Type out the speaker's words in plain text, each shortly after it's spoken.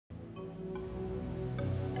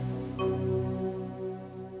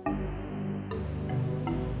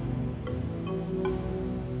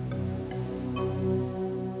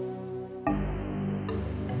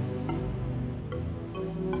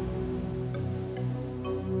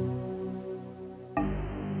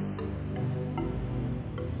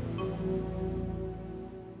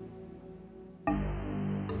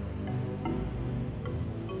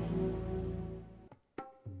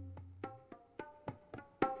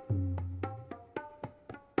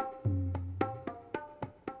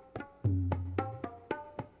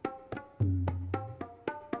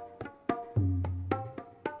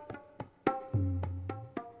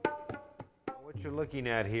What you're looking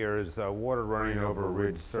at here is water running over a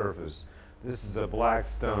ridge surface. This is a black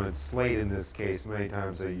stone. It's slate in this case. Many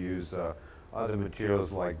times they use other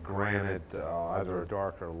materials like granite, either a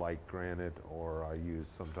dark or light granite, or I use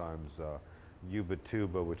sometimes yuba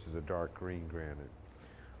tuba, which is a dark green granite.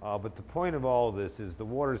 But the point of all of this is the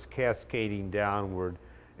water's cascading downward,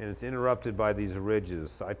 and it's interrupted by these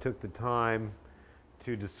ridges. I took the time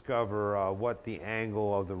to discover what the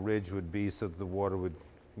angle of the ridge would be so that the water would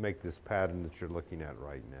make this pattern that you're looking at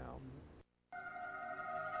right now.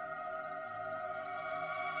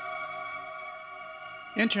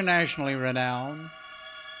 Internationally renowned,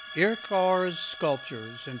 Eric Orr's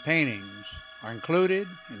sculptures and paintings are included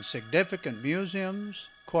in significant museums,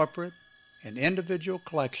 corporate, and individual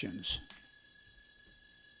collections.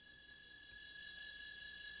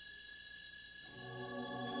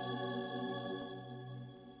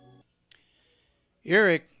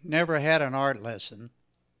 Eric never had an art lesson.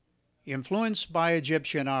 Influenced by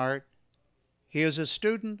Egyptian art, he is a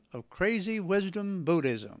student of crazy wisdom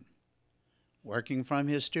Buddhism. Working from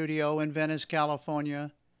his studio in Venice,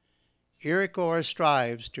 California, Eric Orr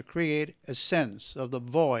strives to create a sense of the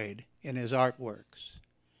void in his artworks.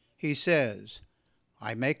 He says,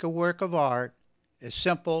 "I make a work of art as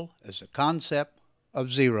simple as the concept of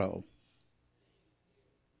zero."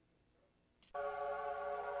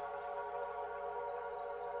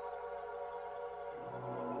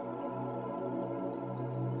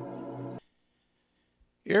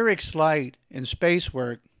 Eric's light and space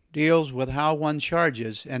work deals with how one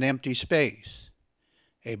charges an empty space.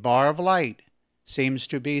 A bar of light seems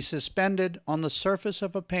to be suspended on the surface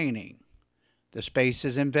of a painting. The space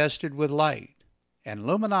is invested with light, and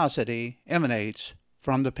luminosity emanates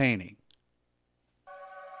from the painting.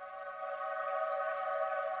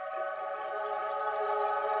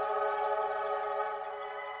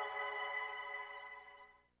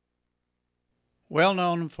 Well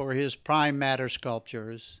known for his prime matter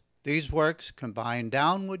sculptures, these works combine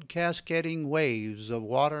downward cascading waves of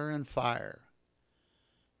water and fire.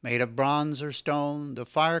 Made of bronze or stone, the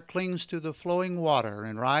fire clings to the flowing water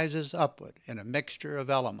and rises upward in a mixture of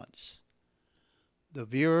elements. The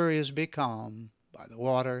viewer is becalmed by the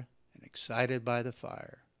water and excited by the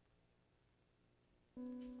fire.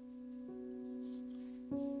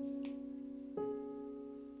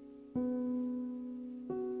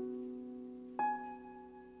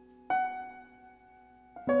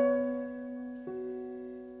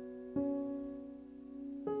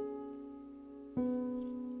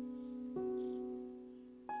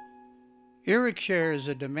 Eric shares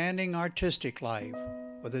a demanding artistic life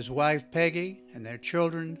with his wife Peggy and their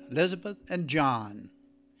children Elizabeth and John.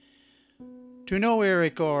 To know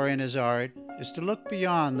Eric Orr in his art is to look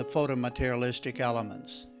beyond the photomaterialistic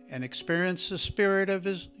elements and experience the spirit of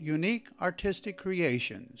his unique artistic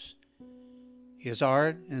creations. His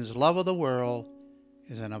art and his love of the world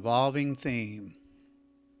is an evolving theme.